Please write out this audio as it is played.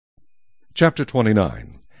Chapter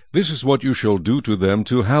 29. This is what you shall do to them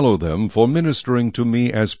to hallow them for ministering to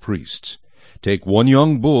me as priests. Take 1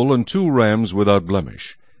 young bull and 2 rams without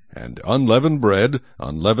blemish, and unleavened bread,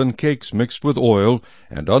 unleavened cakes mixed with oil,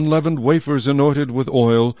 and unleavened wafers anointed with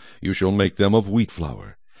oil, you shall make them of wheat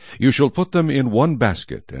flour. You shall put them in 1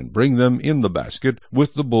 basket, and bring them in the basket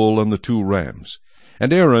with the bull and the 2 rams.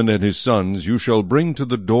 And Aaron and his sons you shall bring to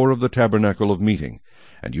the door of the tabernacle of meeting,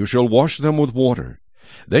 and you shall wash them with water.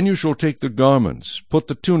 Then you shall take the garments, put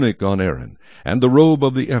the tunic on Aaron, and the robe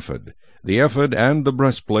of the ephod and the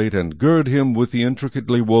breastplate, and gird him with the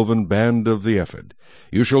intricately woven band of the ephod.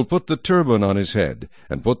 You shall put the turban on his head,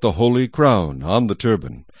 and put the holy crown on the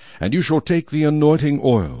turban. And you shall take the anointing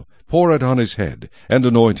oil, pour it on his head, and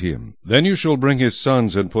anoint him. Then you shall bring his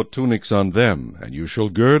sons, and put tunics on them, and you shall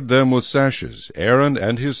gird them with sashes, Aaron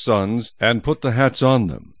and his sons, and put the hats on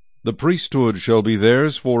them. The priesthood shall be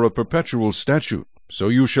theirs for a perpetual statute. So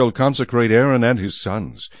you shall consecrate Aaron and his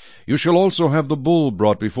sons. You shall also have the bull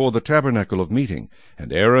brought before the tabernacle of meeting,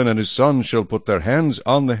 and Aaron and his sons shall put their hands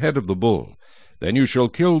on the head of the bull. Then you shall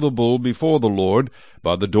kill the bull before the Lord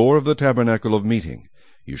by the door of the tabernacle of meeting.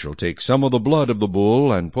 You shall take some of the blood of the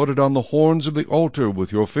bull, and put it on the horns of the altar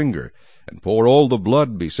with your finger, and pour all the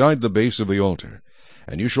blood beside the base of the altar.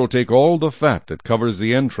 And you shall take all the fat that covers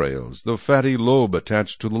the entrails, the fatty lobe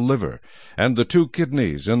attached to the liver, and the 2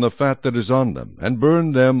 kidneys, and the fat that is on them, and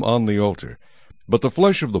burn them on the altar. But the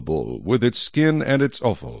flesh of the bull, with its skin and its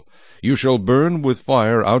offal, you shall burn with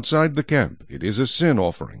fire outside the camp. It is a sin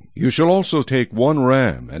offering. You shall also take 1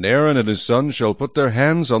 ram, and Aaron and his sons shall put their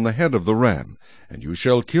hands on the head of the ram. And you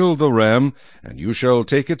shall kill the ram, and you shall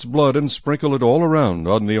take its blood and sprinkle it all around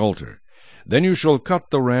on the altar. Then you shall cut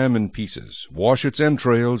the ram in pieces, wash its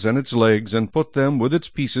entrails and its legs, and put them with its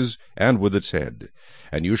pieces and with its head.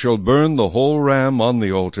 And you shall burn the whole ram on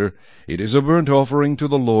the altar. It is a burnt offering to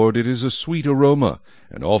the Lord. It is a sweet aroma,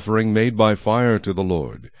 an offering made by fire to the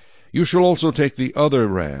Lord. You shall also take the other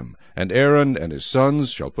ram, and Aaron and his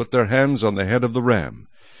sons shall put their hands on the head of the ram.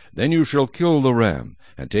 Then you shall kill the ram,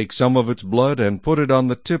 and take some of its blood, and put it on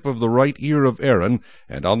the tip of the right ear of Aaron,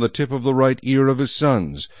 and on the tip of the right ear of his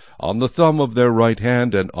sons, on the thumb of their right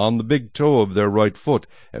hand, and on the big toe of their right foot,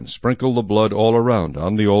 and sprinkle the blood all around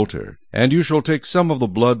on the altar. And you shall take some of the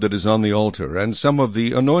blood that is on the altar, and some of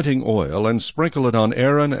the anointing oil, and sprinkle it on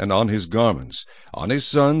Aaron and on his garments, on his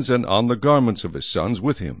sons and on the garments of his sons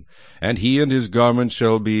with him. And he and his garments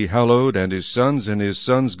shall be hallowed, and his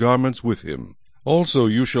sons' garments with him. Also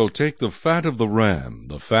you shall take the fat of the ram,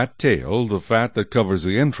 the fat tail, the fat that covers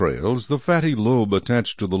the entrails, the fatty lobe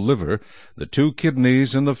attached to the liver, the 2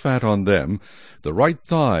 kidneys and the fat on them, the right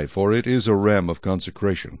thigh, for it is a ram of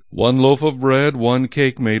consecration, 1 loaf of bread, 1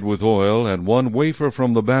 cake made with oil, and 1 wafer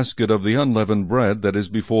from the basket of the unleavened bread that is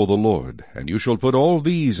before the Lord. And you shall put all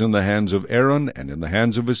these in the hands of Aaron and in the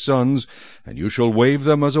hands of his sons, and you shall wave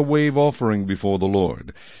them as a wave offering before the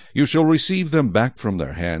Lord. You shall receive them back from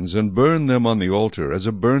their hands, and burn them on the altar as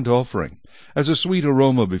a burnt offering, as a sweet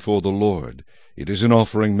aroma before the Lord. It is an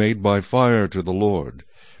offering made by fire to the Lord.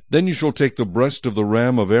 Then you shall take the breast of the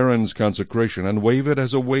ram of Aaron's consecration, and wave it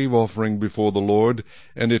as a wave offering before the Lord,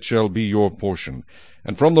 and it shall be your portion.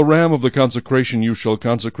 And from the ram of the consecration you shall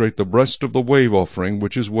consecrate the breast of the wave offering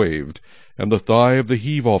which is waved, and the thigh of the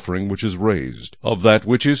heave offering which is raised, of that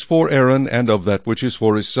which is for Aaron, and of that which is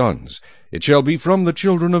for his sons. It shall be from the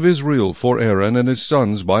children of Israel for Aaron and his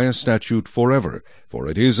sons by a statute forever, for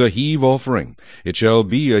it is a heave offering. It shall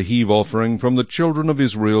be a heave offering from the children of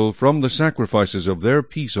Israel, from the sacrifices of their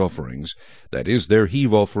peace offerings, that is their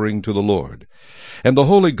heave offering to the Lord. And the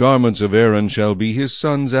holy garments of Aaron shall be his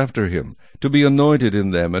sons after him, to be anointed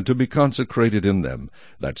in them, and to be consecrated in them.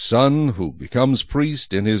 That son who becomes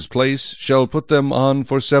priest in his place shall put them on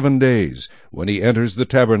for 7 days, when he enters the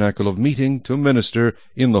tabernacle of meeting to minister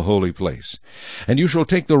in the holy place. And you shall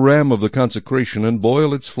take the ram of the consecration, and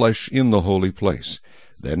boil its flesh in the holy place.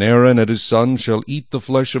 Then Aaron and his sons shall eat the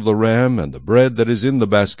flesh of the ram, and the bread that is in the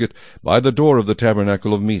basket, by the door of the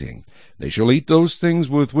tabernacle of meeting. They shall eat those things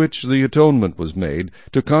with which the atonement was made,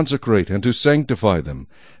 to consecrate and to sanctify them.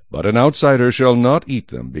 But an outsider shall not eat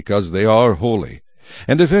them, because they are holy.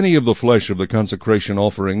 And if any of the flesh of the consecration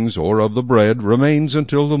offerings or of the bread remains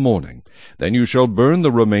until the morning, then you shall burn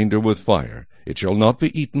the remainder with fire. It shall not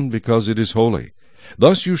be eaten, because it is holy.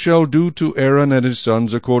 Thus you shall do to Aaron and his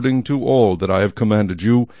sons according to all that I have commanded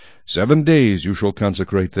you. 7 days you shall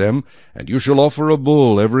consecrate them, and you shall offer a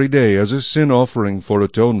bull every day as a sin offering for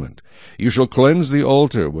atonement. You shall cleanse the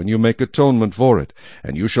altar when you make atonement for it,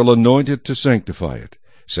 and you shall anoint it to sanctify it.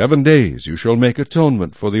 7 days you shall make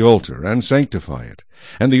atonement for the altar, and sanctify it.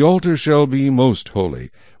 And the altar shall be most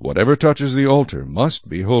holy. Whatever touches the altar must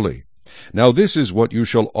be holy. Now this is what you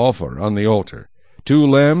shall offer on the altar: 2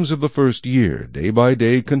 lambs of the first year, day by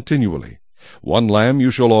day continually. 1 lamb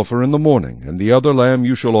you shall offer in the morning, and the other lamb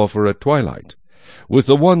you shall offer at twilight. With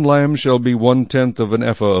the 1 lamb shall be 1/10 of an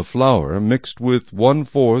ephah of flour, mixed with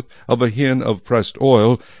 1/4 of a hin of pressed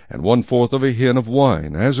oil, and 1/4 of a hin of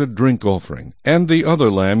wine, as a drink offering. And the other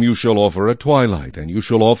lamb you shall offer at twilight, and you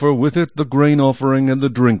shall offer with it the grain offering and the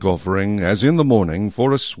drink offering, as in the morning,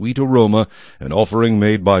 for a sweet aroma, an offering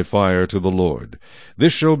made by fire to the Lord.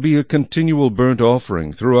 This shall be a continual burnt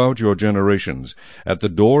offering throughout your generations, at the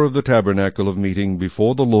door of the tabernacle of meeting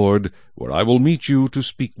before the Lord, where I will meet you to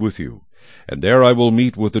speak with you. And there I will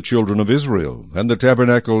meet with the children of Israel, and the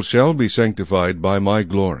tabernacle shall be sanctified by my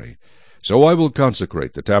glory. So I will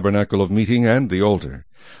consecrate the tabernacle of meeting and the altar.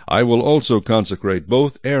 I will also consecrate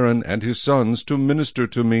both Aaron and his sons to minister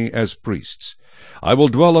to me as priests. I will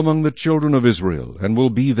dwell among the children of Israel, and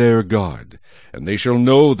will be their God. And they shall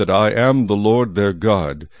know that I am the Lord their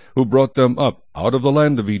God, who brought them up out of the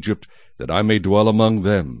land of Egypt, that I may dwell among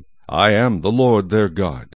them. I am the Lord their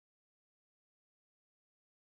God.